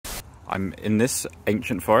I'm in this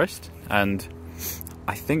ancient forest and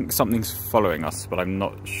I think something's following us, but I'm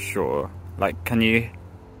not sure. Like, can you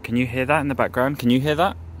hear that in the background? Can you hear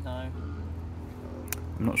that? No.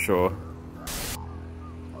 I'm not sure.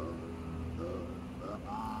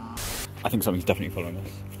 I think something's definitely following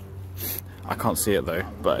us. I can't see it though,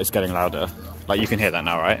 but it's getting louder. Like, you can hear that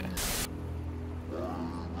now, right?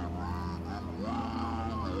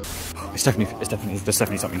 There's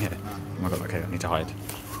definitely something here. Oh my god, okay, I need to hide.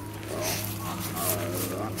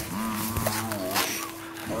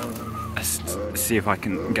 Let's see if I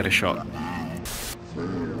can get a shot.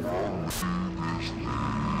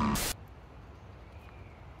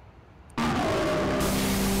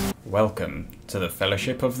 Welcome to the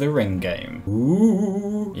Fellowship of the Ring game.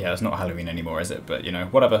 Ooh. Yeah, it's not Halloween anymore, is it? But, you know,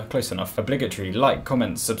 whatever, close enough. Obligatory, like,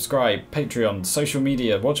 comment, subscribe, Patreon, social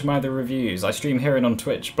media, watch my other reviews, I stream herein on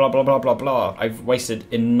Twitch, blah blah blah blah blah. I've wasted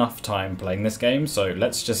enough time playing this game, so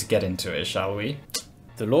let's just get into it, shall we?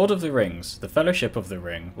 The Lord of the Rings, The Fellowship of the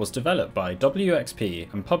Ring, was developed by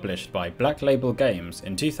WXP and published by Black Label Games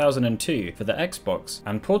in 2002 for the Xbox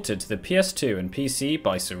and ported to the PS2 and PC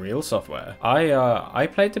by Surreal Software. I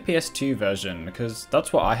played the PS2 version because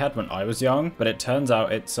that's what I had when I was young, but it turns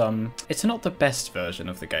out it's not the best version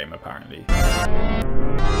of the game apparently.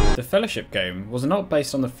 The Fellowship game was not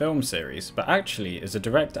based on the film series, but actually is a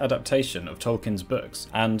direct adaptation of Tolkien's books,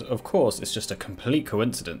 and of course it's just a complete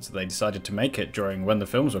coincidence that they decided to make it during when the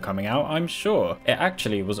films were coming out, I'm sure. It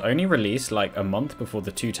actually was only released like a month before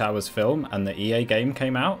the Two Towers film and the EA game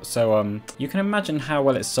came out, so you can imagine how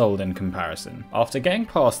well it sold in comparison. After getting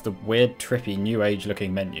past the weird, trippy, new age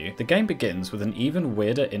looking menu, the game begins with an even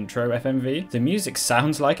weirder intro FMV. The music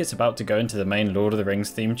sounds like it's about to go into the main Lord of the Rings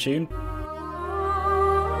theme tune,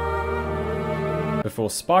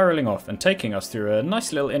 before spiralling off and taking us through a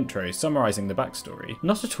nice little intro summarising the backstory.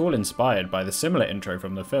 Not at all inspired by the similar intro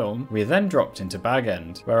from the film, we then dropped into Bag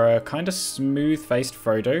End, where a kinda smooth-faced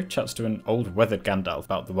Frodo chats to an old weathered Gandalf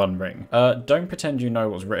about the One Ring. Don't pretend you know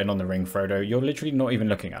what's written on the ring, Frodo, you're literally not even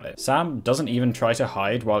looking at it. Sam doesn't even try to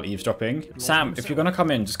hide while eavesdropping. Sam, if you're gonna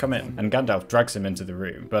come in, just come in. And Gandalf drags him into the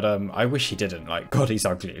room, but I wish he didn't, like, god he's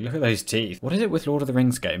ugly, look at those teeth. What is it with Lord of the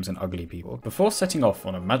Rings games and ugly people? Before setting off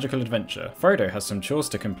on a magical adventure, Frodo has some chores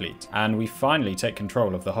to complete, and we finally take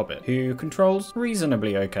control of the Hobbit, who controls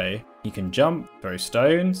reasonably okay. He can jump, throw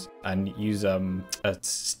stones, and use a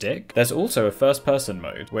stick. There's also a first person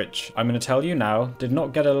mode, which I'm going to tell you now, did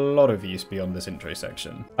not get a lot of use beyond this intro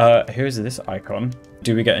section. Here's this icon.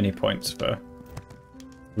 Do we get any points for...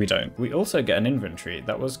 We don't. We also get an inventory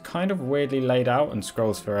that was kind of weirdly laid out and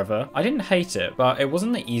scrolls forever. I didn't hate it, but it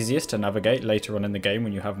wasn't the easiest to navigate later on in the game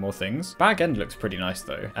when you have more things. Bag End looks pretty nice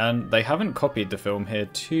though, and they haven't copied the film here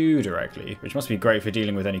too directly, which must be great for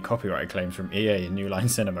dealing with any copyright claims from EA and New Line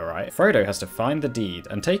Cinema, right? Frodo has to find the deed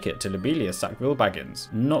and take it to Lobelia Sackville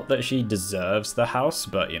Baggins. Not that she deserves the house,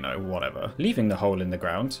 but you know, whatever. Leaving the hole in the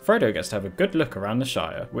ground, Frodo gets to have a good look around the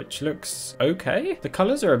Shire, which looks okay. The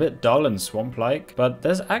colours are a bit dull and swamp-like, but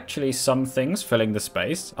there's actually some things filling the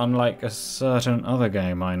space, unlike a certain other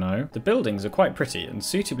game I know. The buildings are quite pretty and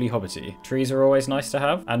suitably hobbity. Trees are always nice to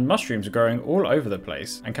have, and mushrooms are growing all over the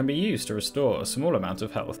place and can be used to restore a small amount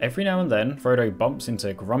of health. Every now and then, Frodo bumps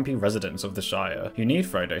into grumpy residents of the Shire who need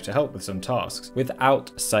Frodo to help with some tasks,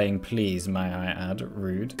 without saying please, may I add,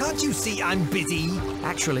 rude. Can't you see I'm busy?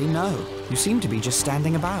 Actually, no. You seem to be just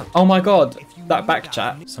standing about. Oh my god, that back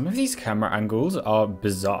chat. Some of these camera angles are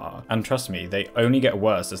bizarre, and trust me, they only get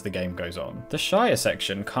worse as the game goes on. The Shire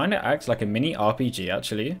section kinda acts like a mini RPG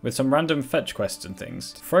actually, with some random fetch quests and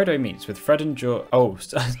things. Frodo meets with Fred and George— oh,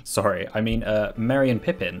 sorry, I mean Merry and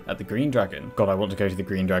Pippin at the Green Dragon. God, I want to go to the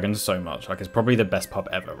Green Dragon so much, like it's probably the best pub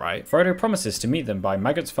ever, right? Frodo promises to meet them by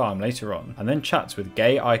Maggot's farm later on, and then chats with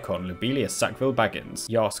gay icon Lobelia Sackville Baggins.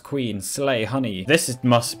 Yas Queen, slay honey. This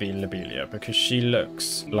must be Lobelia, because she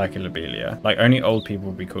looks like a Lobelia. Like, only old people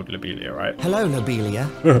would be called Lobelia, right? Hello, Lobelia.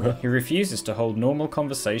 He refuses to hold normal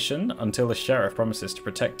conversation until the sheriff promises to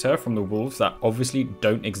protect her from the wolves that obviously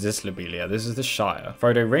don't exist, Lobelia. This is the Shire.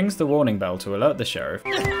 Frodo rings the warning bell to alert the sheriff.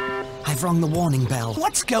 I've rung the warning bell.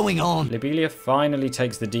 What's going on? Lobelia finally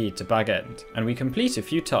takes the deed to Bag End, and we complete a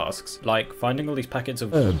few tasks, like finding all these packets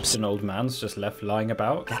of herbs an old man's just left lying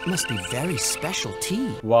about. That must be very special tea.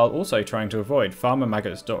 While also trying to avoid Farmer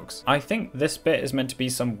Maggot's dogs. I think this bit is meant to be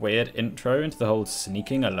some weird intro into the whole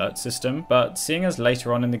sneaking alert system, but seeing as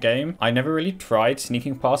later on in the game, I never really tried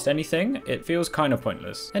sneaking past anything, it feels kind of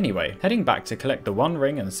pointless. Anyway, heading back to collect the One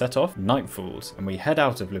Ring and set off, night falls, and we head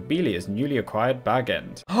out of Lobelia's newly acquired Bag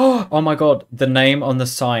End. Oh Oh my god, the name on the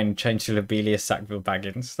sign changed to Lobelia Sackville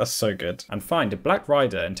Baggins. That's so good. And find a black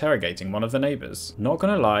rider interrogating one of the neighbours. Not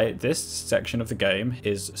gonna lie, this section of the game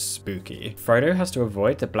is spooky. Frodo has to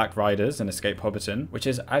avoid the black riders and escape Hobbiton, which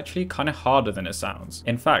is actually kind of harder than it sounds.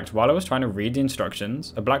 In fact, while I was trying to read the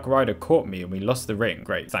instructions, a black rider caught me and we lost the ring.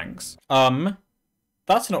 Great, thanks.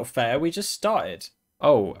 That's not fair, we just started.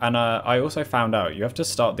 Oh, and I also found out you have to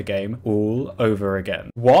start the game all over again.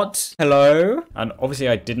 What? Hello? And obviously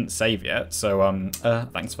I didn't save yet, so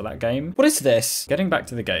thanks for that game. What is this? Getting back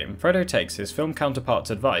to the game, Frodo takes his film counterpart's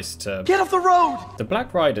advice to get off the road! The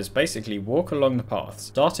Black Riders basically walk along the paths,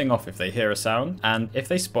 starting off if they hear a sound, and if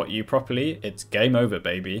they spot you properly, it's game over,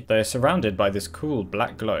 baby. They're surrounded by this cool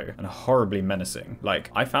black glow and horribly menacing. Like,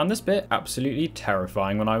 I found this bit absolutely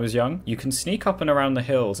terrifying when I was young. You can sneak up and around the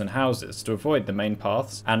hills and houses to avoid the main path,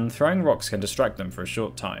 and throwing rocks can distract them for a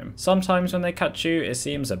short time. Sometimes when they catch you, it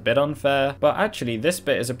seems a bit unfair, but actually this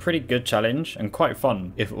bit is a pretty good challenge and quite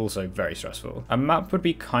fun, if also very stressful. A map would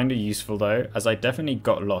be kinda useful though, as I definitely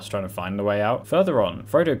got lost trying to find the way out. Further on,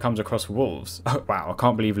 Frodo comes across wolves. Oh wow, I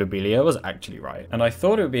can't believe Lobelia was actually right. And I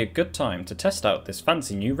thought it would be a good time to test out this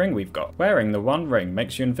fancy new ring we've got. Wearing the one ring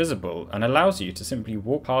makes you invisible and allows you to simply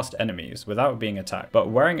walk past enemies without being attacked, but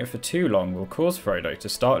wearing it for too long will cause Frodo to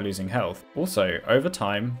start losing health. Also, over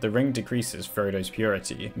time, the ring decreases Frodo's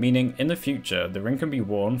purity, meaning in the future, the ring can be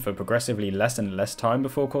worn for progressively less and less time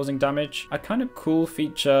before causing damage. A kind of cool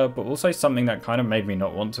feature, but also something that kind of made me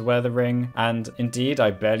not want to wear the ring, and indeed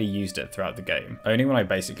I barely used it throughout the game, only when I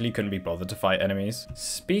basically couldn't be bothered to fight enemies.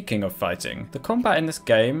 Speaking of fighting, the combat in this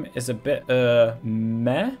game is a bit,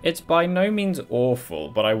 meh? It's by no means awful,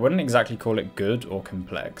 but I wouldn't exactly call it good or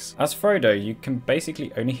complex. As Frodo, you can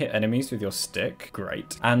basically only hit enemies with your stick,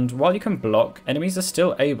 great, and while you can block, enemies are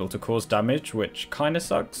still able to cause damage, which kinda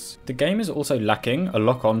sucks. The game is also lacking a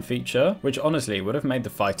lock-on feature, which honestly would have made the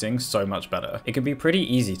fighting so much better. It can be pretty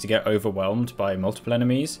easy to get overwhelmed by multiple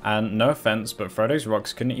enemies, and no offense, but Frodo's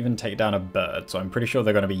rocks couldn't even take down a bird, so I'm pretty sure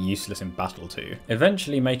they're going to be useless in battle too.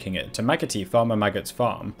 Eventually making it to Maggoty Farmer Maggot's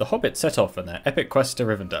farm, the hobbits set off on their epic quest to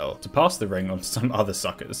Rivendell to pass the ring on to some other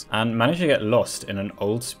suckers, and manage to get lost in an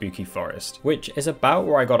old spooky forest, which is about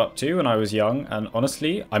where I got up to when I was young, and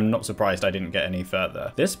honestly, I'm not surprised I didn't get any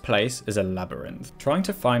further. This place is a labyrinth. Trying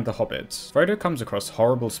to find the hobbits, Frodo comes across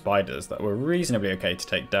horrible spiders that were reasonably okay to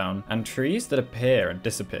take down, and trees that appear and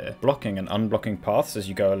disappear, blocking and unblocking paths as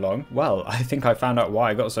you go along. Well, I think I found out why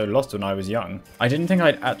I got so lost when I was young. I didn't think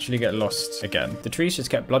I'd actually get lost again. The trees just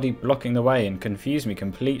kept bloody blocking the way and confused me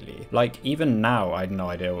completely. Like, even now I had no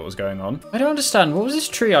idea what was going on. I don't understand, what was this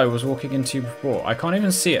tree I was walking into before? I can't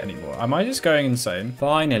even see it anymore. Am I just going insane?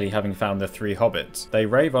 Finally having found the three hobbits, they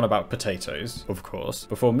rave on about potatoes, of course,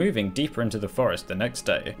 before moving deeper into the forest the next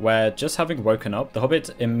day, where just having woken up, the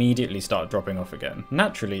hobbits immediately start dropping off again.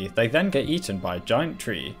 Naturally, they then get eaten by a giant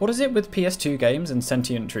tree. What is it with PS2 games and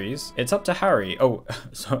sentient trees? It's up to Harry,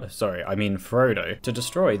 sorry, I mean Frodo, to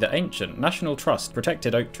destroy the ancient National Trust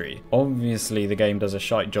protected oak tree. Obviously, the game does a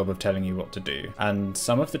shite job of telling you what to do, and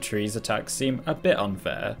some of the tree's attacks seem a bit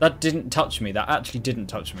unfair. That didn't touch me, that actually didn't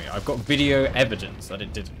touch me. I've got video evidence that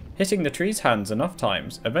it didn't. Hitting the tree's hands enough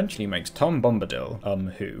times eventually makes Tom Bombadil,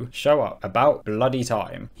 show up about bloody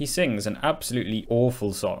time. He sings an absolutely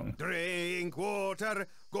awful song. Drink water,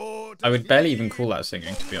 go to I would barely even call that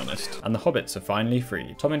singing, to be honest. And the hobbits are finally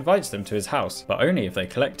free. Tom invites them to his house, but only if they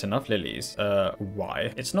collect enough lilies.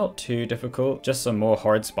 Why? It's not too difficult, just some more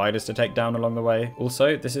horrid spiders to take down along the way.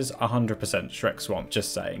 Also, this is 100% Shrek Swamp,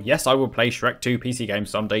 just saying. Yes, I will play Shrek 2 PC game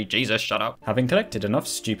someday, Jesus, shut up. Having collected enough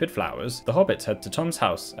stupid flowers, the hobbits head to Tom's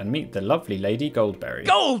house and meet the lovely Lady Goldberry.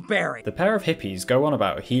 Goldberry! The pair of hippies go on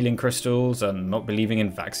about healing crystals and not believing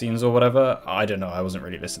in vaccines or whatever. I don't know, I wasn't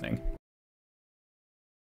really listening.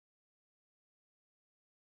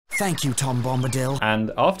 Thank you, Tom Bombadil.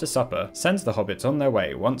 And after supper, sends the hobbits on their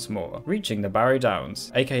way once more, reaching the Barrow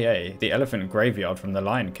Downs, aka the elephant graveyard from the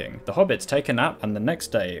Lion King. The hobbits take a nap, and the next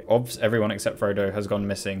day, everyone except Frodo has gone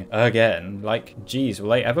missing again. Like, geez,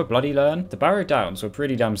 will they ever bloody learn? The Barrow Downs were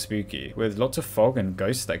pretty damn spooky, with lots of fog and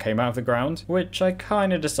ghosts that came out of the ground, which I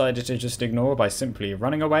kinda decided to just ignore by simply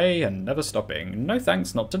running away and never stopping. No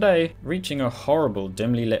thanks, not today. Reaching a horrible,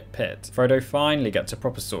 dimly lit pit, Frodo finally gets a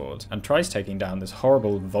proper sword, and tries taking down this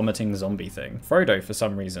horrible vomiting zombie thing. Frodo, for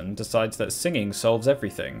some reason, decides that singing solves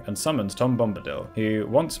everything and summons Tom Bombadil, who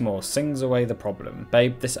once more sings away the problem.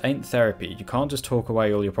 Babe, this ain't therapy, you can't just talk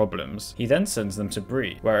away all your problems. He then sends them to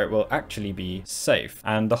Bree, where it will actually be safe,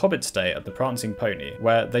 and the hobbits stay at the Prancing Pony,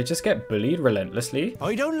 where they just get bullied relentlessly.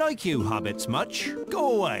 I don't like you hobbits much.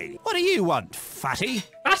 Go away. What do you want, fatty?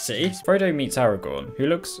 Fatty? Frodo meets Aragorn, who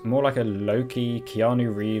looks more like a Loki,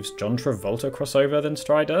 Keanu Reeves, John Travolta crossover than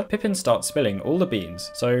Strider. Pippin starts spilling all the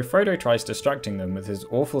beans, so Frodo tries distracting them with his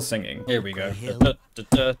awful singing. Here we go.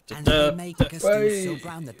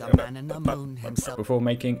 Before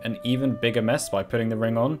making an even bigger mess by putting the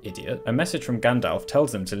ring on. Idiot. A message from Gandalf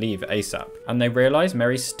tells them to leave ASAP, and they realise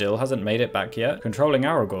Merry still hasn't made it back yet. Controlling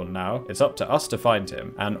Aragorn now, it's up to us to find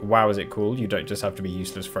him, and wow is it cool, you don't just have to be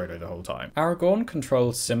useless Frodo the whole time. Aragorn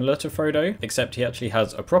controls similar to Frodo, except he actually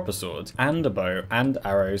has a proper sword, and a bow, and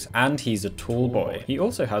arrows, and he's a tall boy. He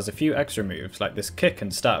also has a few extra moves, like this kick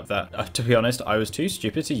and stab that, to be honest, I was too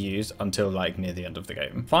stupid to use until like near the end of the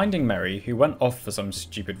game. Finding Merry, who went off for some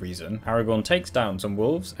stupid reason, Aragorn takes down some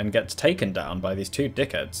wolves and gets taken down by these two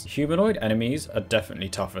dickheads. Humanoid enemies are definitely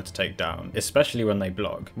tougher to take down, especially when they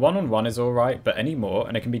block. One-on-one is alright, but any more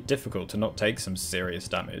and it can be difficult to not take some serious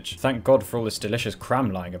damage. Thank God for all this delicious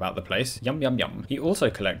cram lying about the place. Yum yum yum. He also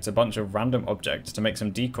collects a bunch of random objects to make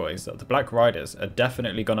some decoys that the Black Riders are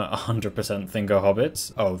definitely gonna 100% think are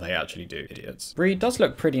hobbits. Oh, they actually do, idiots. Bree does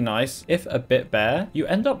look pretty nice, if a bit bare. You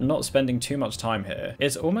end up not spending too much time here.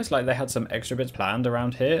 It's almost like they had some extra bits planned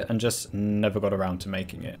around here and just never got around to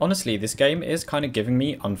making it. Honestly, this game is kind of giving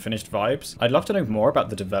me unfinished vibes. I'd love to know more about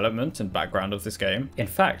the development and background of this game. In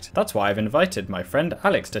fact, that's why I've invited my friend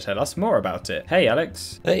Alex to tell us more about it. Hey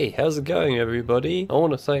Alex. Hey, how's it going everybody? I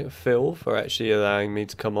want to thank Phil for actually allowing me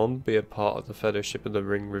to come on be a part of the Fellowship of the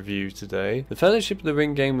Ring review today. The Fellowship of the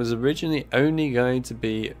Ring game was originally only going to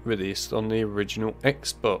be released on the original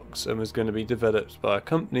Xbox and was going to be developed by a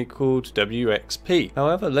company called WXP.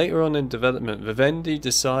 However, later on in development, Vivendi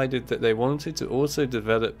decided that they wanted to also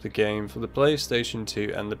develop the game for the PlayStation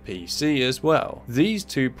 2 and the PC as well. These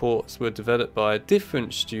two ports were developed by a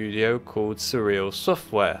different studio called Surreal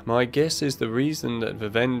Software. My guess is the reason that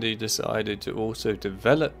Vivendi decided to also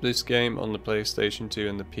develop this game on the PlayStation 2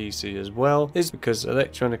 and the PC as well is because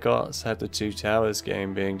Electronic Arts had the Two Towers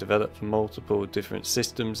game being developed for multiple different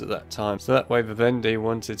systems at that time, so that way Vivendi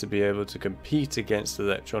wanted to be able to compete against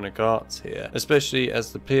Electronic Arts here, especially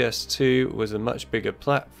as the PS2 was a much bigger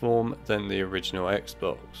platform than the original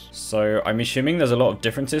Xbox. So I'm assuming there's a lot of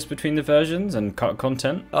differences between the versions and cut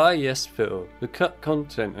content? Ah yes Phil, the cut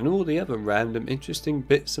content and all the other random interesting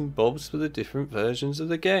bits and bobs for the different versions of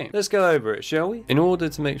the game. Let's go over it, shall we? In order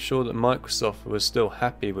to make sure that Microsoft was still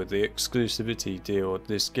happy with the exclusivity deal of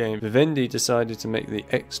this game, Vivendi decided to make the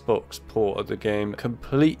Xbox port of the game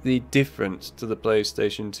completely different to the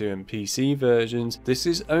PlayStation 2 and PC versions. This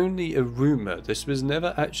is only a rumour, this was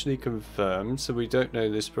never actually confirmed, so we don't know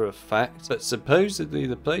this for a fact, but supposedly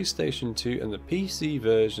the PlayStation 2 and the PC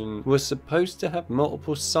version was supposed to have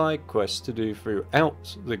multiple side quests to do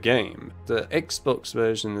throughout the game. The Xbox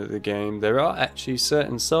version of the game, there are actually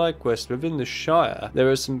certain side quests within the Shire. There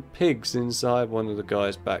are some pigs inside one of the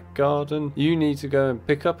guy's back garden. You need to go and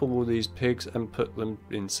pick up all these pigs and put them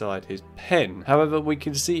inside his pen. However, we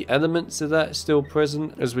can see elements of that still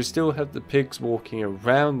present, as we still have the pigs walking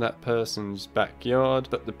around that person's backyard,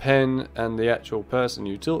 but the pen and the actual person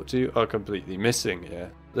you talk to are completely missing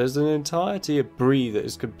here. There's an entirety of Bree that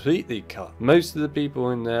is completely cut. Most of the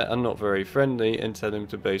people in there are not very friendly and tell him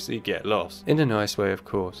to basically get lost. In a nice way, of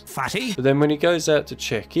course. Fatty? But then when he goes out to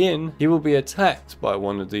check in, he will be attacked by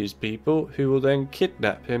one of these people who will then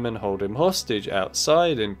kidnap him and hold him hostage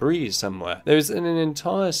outside in Bree somewhere. There's an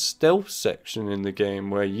entire stealth section in the game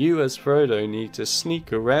where you as Frodo need to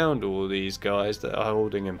sneak around all these guys that are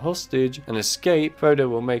holding him hostage and escape. Frodo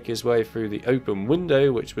will make his way through the open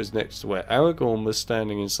window, which was next to where Aragorn was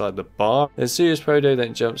standing inside the bar. As soon as Frodo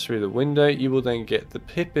then jumps through the window, you will then get the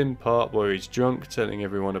Pippin part where he's drunk telling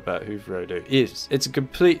everyone about who Frodo is. It's a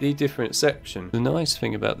completely different section. The nice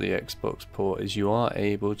thing about the Xbox port is you are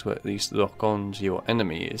able to at least lock on to your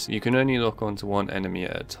enemies. You can only lock on to one enemy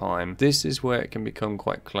at a time. This is where it can become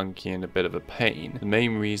quite clunky and a bit of a pain. The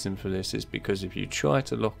main reason for this is because if you try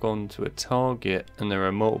to lock on to a target and there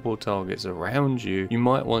are multiple targets around you, you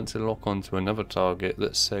might want to lock on to another target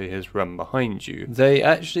that say has run behind you.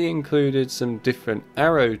 They actually included some different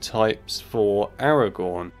arrow types for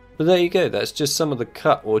Aragorn. But there you go, that's just some of the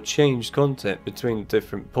cut or changed content between the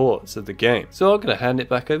different ports of the game. So I'm going to hand it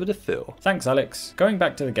back over to Phil. Thanks Alex. Going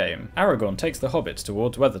back to the game, Aragorn takes the hobbits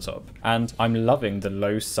towards Weathertop, and I'm loving the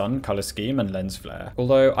low sun colour scheme and lens flare.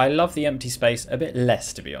 Although I love the empty space a bit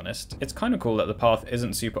less, to be honest. It's kind of cool that the path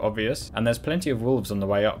isn't super obvious, and there's plenty of wolves on the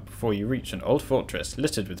way up before you reach an old fortress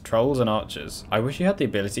littered with trolls and archers. I wish you had the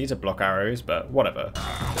ability to block arrows, but whatever.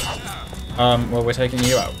 Well, we're taking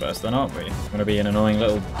you out first then, aren't we? Gonna be an annoying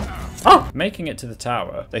little Oh! Making it to the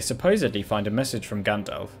tower, they supposedly find a message from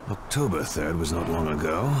Gandalf. October 3rd was not long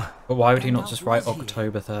ago. But why would he not just write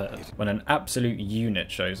October 3rd when an absolute unit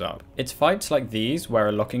shows up? It's fights like these where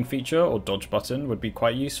a locking feature or dodge button would be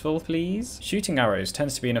quite useful, please. Shooting arrows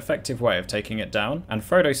tends to be an effective way of taking it down, and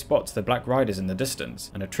Frodo spots the Black Riders in the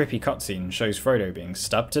distance, and a trippy cutscene shows Frodo being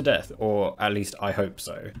stabbed to death, or at least I hope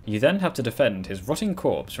so. You then have to defend his rotting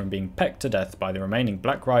corpse from being pecked to death by the remaining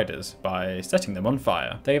Black Riders by setting them on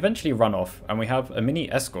fire. They eventually run off, and we have a mini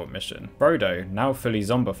escort mission. Frodo, now fully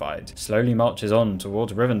zombified, slowly marches on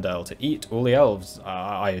towards Rivendell to eat all the elves,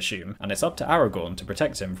 I assume, and it's up to Aragorn to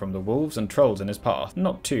protect him from the wolves and trolls in his path.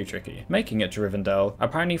 Not too tricky. Making it to Rivendell,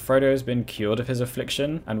 apparently Frodo has been cured of his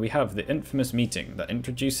affliction, and we have the infamous meeting that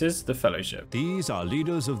introduces the Fellowship. These are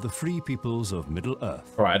leaders of the free peoples of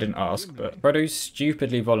Middle-earth. Alright, I didn't ask, but Frodo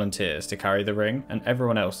stupidly volunteers to carry the ring, and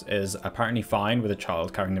everyone else is apparently fine with a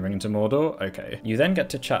child carrying the ring into Mordor. Okay. You then get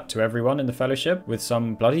to chat to everyone in the Fellowship with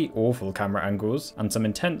some bloody awful camera angles and some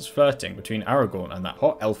intense flirting between Aragorn and that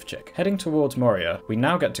hot elf chick. Heading towards Moria, we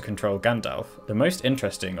now get to control Gandalf, the most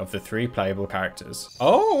interesting of the 3 playable characters.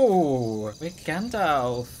 Oh, we're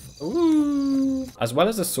Gandalf. Ooh. As well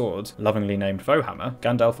as a sword, lovingly named Fohammer,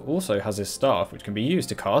 Gandalf also has his staff which can be used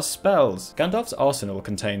to cast spells. Gandalf's arsenal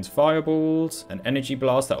contains fireballs, an energy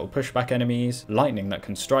blast that will push back enemies, lightning that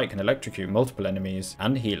can strike and electrocute multiple enemies,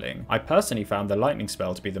 and healing. I personally found the lightning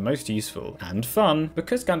spell to be the most useful and fun.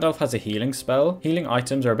 Because Gandalf has a healing spell, healing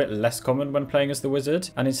items are a bit less common when playing as the wizard,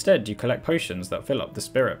 and instead you collect potions that fill up the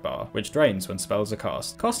spirit bar, which drains when spells are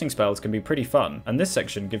cast. Casting spells can be pretty fun, and this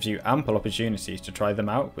section gives you ample opportunities to try them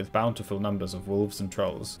out with bountiful numbers of wolves and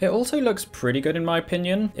trolls. It also looks pretty good in my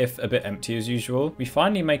opinion, if a bit empty as usual. We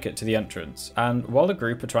finally make it to the entrance, and while the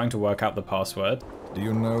group are trying to work out the password... Do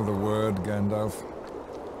you know the word, Gandalf?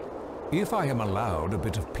 If I am allowed a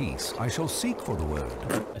bit of peace, I shall seek for the word.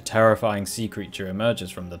 A terrifying sea creature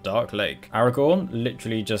emerges from the dark lake. Aragorn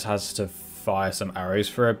literally just has to fire some arrows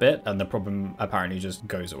for a bit, and the problem apparently just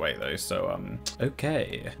goes away though, so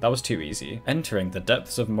okay. That was too easy. Entering the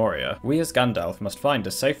depths of Moria, we as Gandalf must find a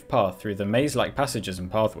safe path through the maze-like passages and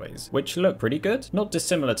pathways, which look pretty good, not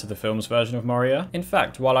dissimilar to the film's version of Moria. In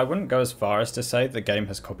fact, while I wouldn't go as far as to say the game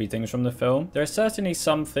has copied things from the film, there are certainly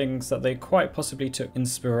some things that they quite possibly took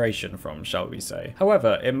inspiration from, shall we say.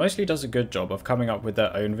 However, it mostly does a good job of coming up with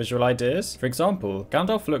their own visual ideas. For example,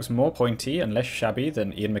 Gandalf looks more pointy and less shabby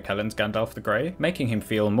than Ian McKellen's Gandalf the Grey, making him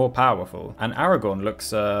feel more powerful, and Aragorn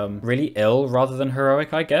looks really ill rather than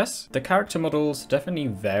heroic, I guess. The character models definitely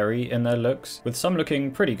vary in their looks, with some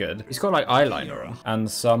looking pretty good. He's got like eyeliner on, and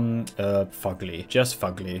some fugly, just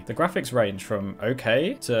fugly. The graphics range from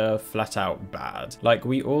okay to flat out bad. Like,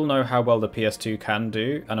 we all know how well the PS2 can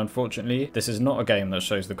do, and unfortunately this is not a game that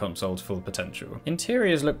shows the console's full potential.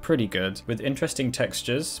 Interiors look pretty good, with interesting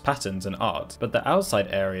textures, patterns and art, but the outside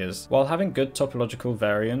areas, while having good topological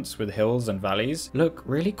variance with hills and valleys, look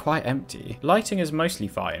really quite empty. Lighting is mostly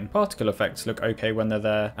fine, particle effects look okay when they're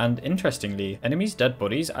there, and interestingly, enemies' dead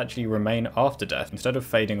bodies actually remain after death instead of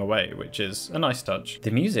fading away, which is a nice touch.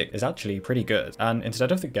 The music is actually pretty good, and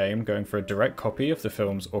instead of the game going for a direct copy of the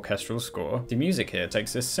film's orchestral score, the music here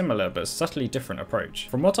takes a similar but subtly different approach.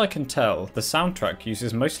 From what I can tell, the soundtrack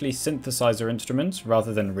uses mostly synthesizer instruments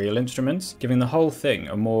rather than real instruments, giving the whole thing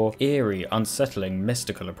a more eerie, unsettling,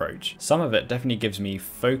 mystical approach. Some of it definitely gives me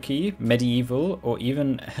folky, medieval, or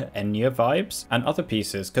even Enya vibes, and other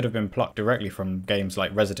pieces could have been plucked directly from games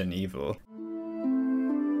like Resident Evil.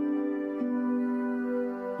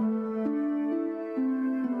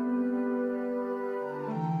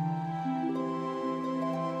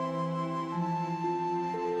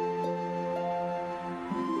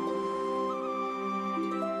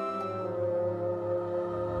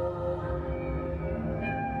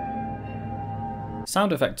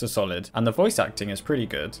 Sound effects are solid, and the voice acting is pretty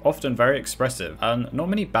good, often very expressive, and not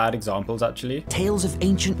many bad examples actually. Tales of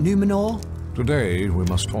ancient Numenor? Today, we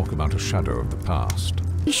must talk about a shadow of the past.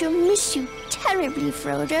 We shall miss you terribly,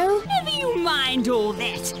 Frodo. Never you mind all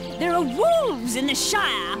that. There are wolves in the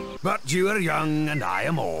Shire. But you are young and I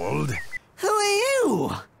am old. Who are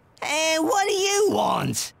you? What do you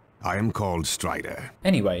want? I am called Strider.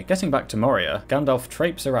 Anyway, getting back to Moria, Gandalf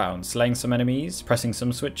traipses around, slaying some enemies, pressing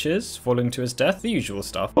some switches, falling to his death, the usual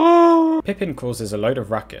stuff. Pippin causes a load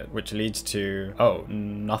of racket, which leads to, oh,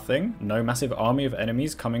 nothing? No massive army of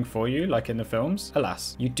enemies coming for you like in the films?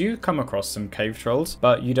 Alas, you do come across some cave trolls,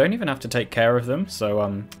 but you don't even have to take care of them,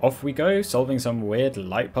 so off we go, solving some weird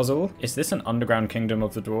light puzzle. Is this an underground kingdom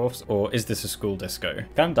of the dwarfs, or is this a school disco?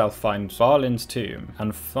 Gandalf finds Balin's tomb,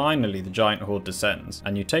 and finally the giant horde descends,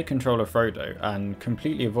 and you take control of Frodo and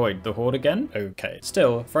completely avoid the horde again? Okay.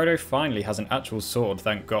 Still, Frodo finally has an actual sword,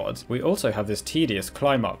 thank God. We also have this tedious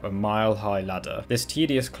climb up a mile-high ladder, this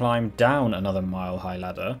tedious climb down another mile-high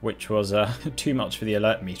ladder, which was too much for the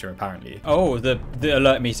alert meter apparently. Oh, the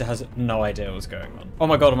alert meter has no idea what's going on. Oh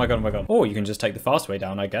my god, oh my god, oh my god. Or you can just take the fast way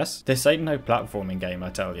down, I guess. This ain't no platforming game, I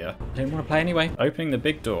tell ya. I didn't want to play anyway. Opening the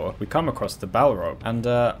big door, we come across the Balrog, and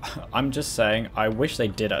I'm just saying, I wish they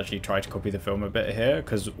did actually try to copy the film a bit here,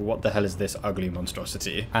 because what the hell is this ugly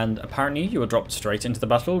monstrosity? And apparently you were dropped straight into the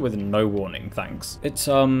battle with no warning, thanks. It's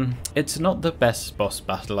not the best boss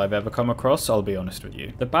battle I've ever come across, I'll be honest with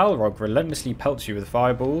you. The Balrog relentlessly pelts you with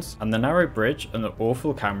fireballs, and the narrow bridge and the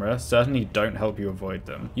awful camera certainly don't help you avoid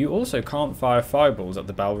them. You also can't fire fireballs at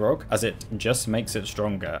the Balrog, as it just makes it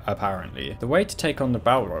stronger, apparently. The way to take on the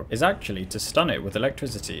Balrog is actually to stun it with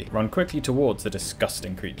electricity, run quickly towards the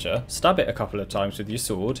disgusting creature, stab it a couple of times with your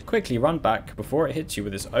sword, quickly run back before it hits you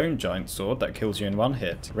with its own giant sword that kills you in one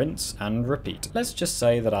hit, rinse and repeat. Let's just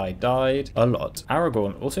say that I died a lot.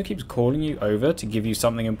 Aragorn also keeps calling you over to give you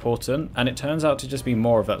something important, and it turns out to just be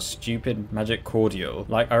more of that stupid magic cordial.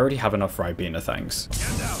 Like, I already have enough Ribena, thanks.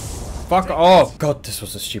 Fuck off! God, this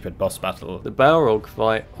was a stupid boss battle. The Balrog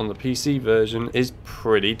fight on the PC version is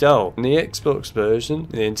pretty dull. In the Xbox version,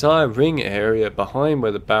 the entire ring area behind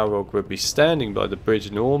where the Balrog would be standing by the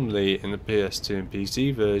bridge normally in the PS2 and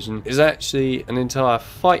PC version is actually an entire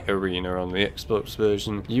fight arena on the Xbox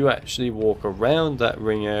version. You actually walk around that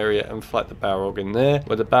ring area and fight the Balrog in there,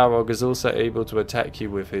 where the Balrog is also able to attack you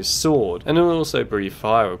with his sword, and he'll also breathe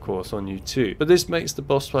fire of course on you too. But this makes the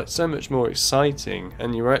boss fight so much more exciting,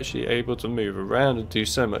 and you're actually able to move around and do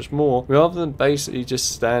so much more rather than basically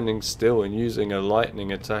just standing still and using a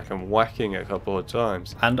lightning attack and whacking a couple of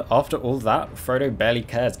times. And after all that, Frodo barely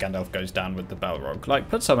cares Gandalf goes down with the Balrog. Like,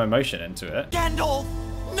 put some emotion into it. Gandalf!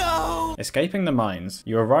 No! Escaping the mines,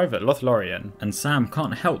 you arrive at LotR, and Sam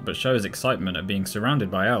can't help but show his excitement at being surrounded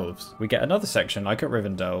by elves. We get another section like at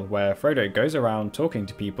Rivendell, where Frodo goes around talking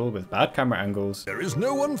to people with bad camera angles. There is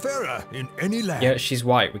no one fairer in any land. Yeah, she's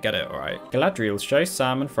white, we get it, alright. Galadriel shows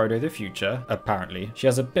Sam and Frodo the future, apparently. She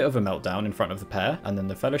has a bit of a meltdown in front of the pair, and then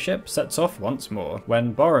the Fellowship sets off once more,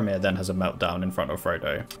 when Boromir then has a meltdown in front of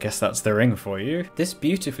Frodo. Guess that's the ring for you. This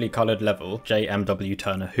beautifully coloured level, JMW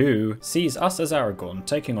Turner Who, sees us as Aragorn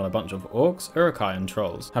taking on a bunch of orcs, Uruk-hai and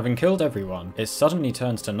trolls. Having killed everyone, it suddenly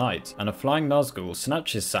turns to night, and a flying Nazgul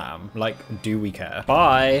snatches Sam. Like, do we care?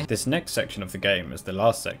 Bye! This next section of the game is the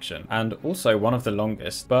last section, and also one of the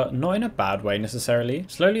longest, but not in a bad way necessarily.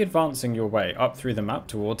 Slowly advancing your way up through the map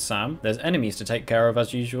towards Sam, there's enemies to take care of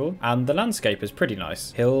as usual, and the landscape is pretty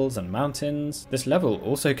nice. Hills and mountains. This level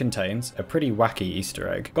also contains a pretty wacky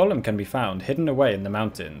Easter egg. Gollum can be found hidden away in the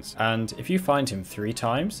mountains, and if you find him 3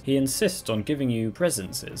 times, he insists on giving you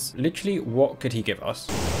presences. Literally, what could he give us?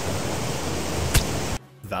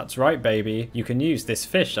 That's right, baby. You can use this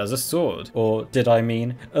fish as a sword. Or did I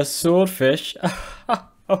mean a swordfish?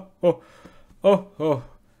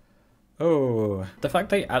 Oh, the fact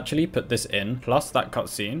they actually put this in, plus that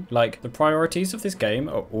cutscene, like, the priorities of this game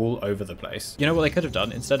are all over the place. You know what they could have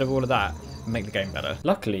done? Instead of all of that, make the game better.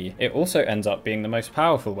 Luckily, it also ends up being the most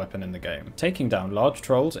powerful weapon in the game, taking down large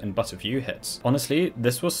trolls in but a few hits. Honestly,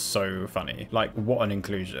 this was so funny. Like, what an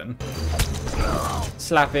inclusion.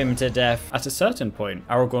 Slap him to death. At a certain point,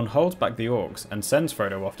 Aragorn holds back the orcs and sends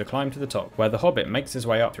Frodo off to climb to the top, where the Hobbit makes his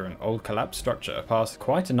way up through an old collapsed structure, past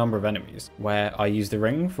quite a number of enemies, where I use the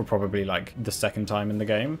ring for probably like the 2nd time in the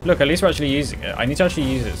game. Look, at least we're actually using it. I need to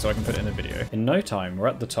actually use it so I can put it in the video. In no time, we're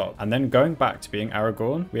at the top, and then going back to being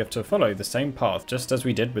Aragorn, we have to follow the same path just as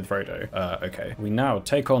we did with Frodo. Okay. We now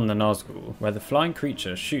take on the Nazgul, where the flying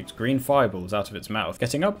creature shoots green fireballs out of its mouth.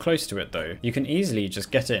 Getting up close to it though, you can easily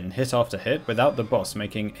just get in hit after hit without the boss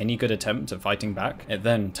making any good attempt at fighting back. It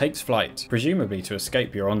then takes flight, presumably to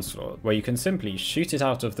escape your onslaught, where you can simply shoot it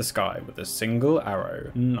out of the sky with a single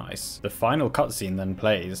arrow. Nice. The final cutscene then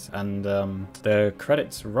plays, and and the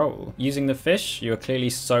credits roll. Using the fish, you are clearly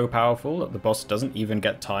so powerful that the boss doesn't even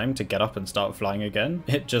get time to get up and start flying again.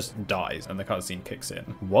 It just dies and the cutscene kicks in.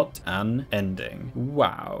 What an ending.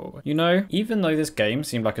 Wow. You know, even though this game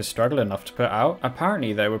seemed like a struggle enough to put out,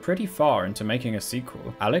 apparently they were pretty far into making a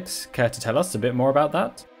sequel. Alex, care to tell us a bit more about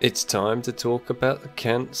that? It's time to talk about the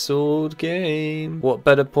cancelled game. What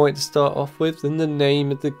better point to start off with than the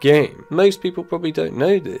name of the game? Most people probably don't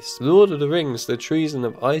know this. Lord of the Rings, The Treason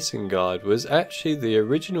of Isengard was actually the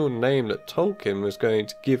original name that Tolkien was going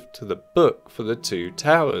to give to the book for the Two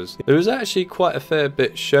Towers. There was actually quite a fair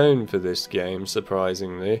bit shown for this game,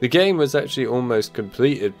 surprisingly. The game was actually almost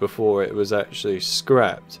completed before it was actually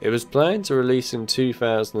scrapped. It was planned to release in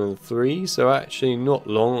 2003, so actually not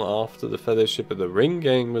long after the Fellowship of the Ring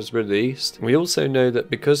game was released. We also know that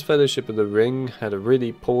because Fellowship of the Ring had a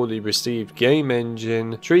really poorly received game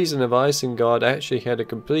engine, Treason of Isengard actually had a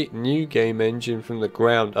complete new game engine from the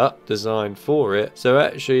ground up designed for it, so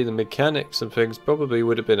actually the mechanics and things probably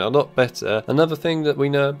would have been a lot better. Another thing that we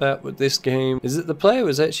know about with this game is that the player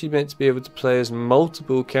was actually meant to be able to play as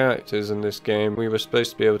multiple characters in this game. We were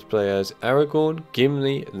supposed to be able to play as Aragorn,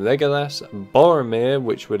 Gimli, Legolas, Boromir,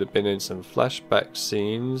 which would have been in some flashback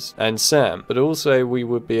scenes, and Sam, but also we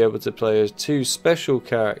would be able to play as two special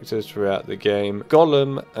characters throughout the game,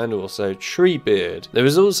 Gollum and also Treebeard. There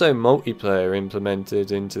was also multiplayer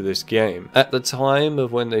implemented into this game. At the time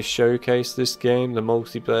of when they showcased this game, the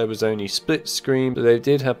multiplayer was only split screen, but they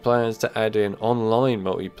did have plans to add in online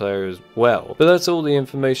multiplayer as well. But that's all the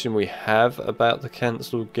information we have about the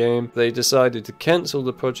cancelled game. They decided to cancel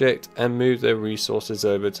the project and move their resources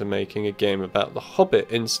over to making a game about the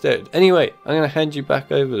Hobbit instead. Anyway, I'm going to hand you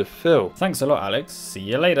back over to Phil. Thanks a lot, Alex. See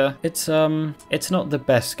you later. It's not the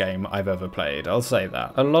best game I've ever played, I'll say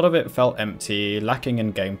that. A lot of it felt empty, lacking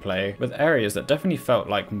in gameplay, with areas that definitely felt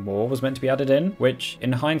like more was meant to be added in, which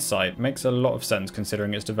in hindsight makes a lot of sense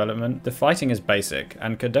considering its development. The fighting is basic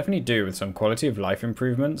and could definitely do with some quality of life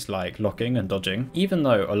improvements like locking and dodging. Even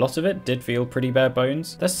though a lot of it did feel pretty bare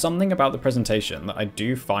bones, there's something about the presentation that I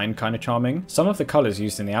do find kind of charming. Some of the colours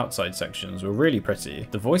used in the outside sections were really pretty,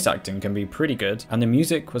 the voice acting can be pretty good, and the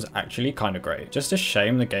music was actually kind of great. Just a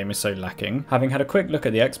shame the game is so lacking. Having had a quick look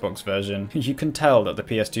at the Xbox version, you can tell that the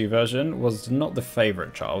PS2 version was not the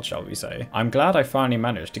favourite child, shall we say. I'm glad I finally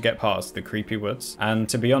managed to get past the creepy woods, and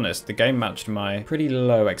to be honest, the game matched my pretty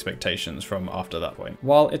low expectations from after that point.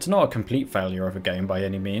 While it's not a complete failure of a game by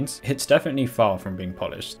any means, it's definitely far from being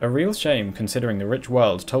polished. A real shame considering the rich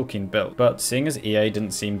world Tolkien built, but seeing as EA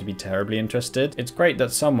didn't seem to be terribly interested, it's great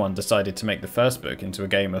that someone decided to make the first book into a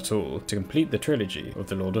game at all to complete the trilogy of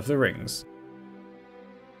The Lord of the Rings.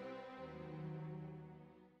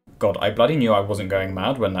 God, I bloody knew I wasn't going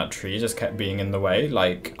mad when that tree just kept being in the way.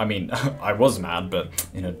 Like, I mean, I was mad, but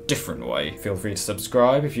in a different way. Feel free to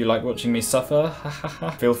subscribe if you like watching me suffer.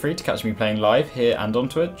 Feel free to catch me playing live here and on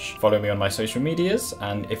Twitch. Follow me on my social medias,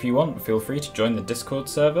 and if you want, feel free to join the Discord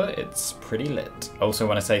server. It's pretty lit. I also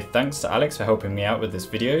want to say thanks to Alex for helping me out with this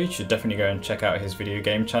video. You should definitely go and check out his video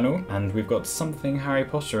game channel. And we've got something Harry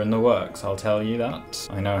Potter in the works, I'll tell you that.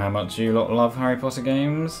 I know how much you lot love Harry Potter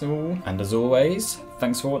games. Ooh. And as always,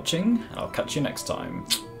 thanks for watching, and I'll catch you next time.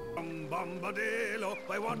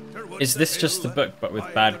 Is this just the book but with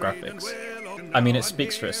bad graphics? I mean, it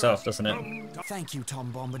speaks for itself, doesn't it? Thank you,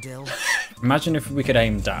 Tom Bombadil. Imagine if we could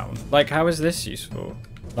aim down. Like, how is this useful?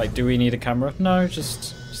 Like, do we need a camera? No,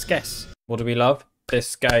 just guess. What do we love?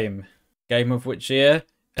 This game. Game of which year?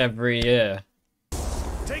 Every year.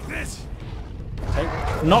 Take this!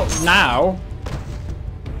 Not now!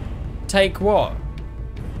 Take what?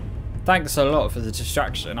 Thanks a lot for the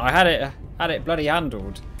distraction. I had it bloody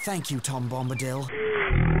handled. Thank you, Tom Bombadil.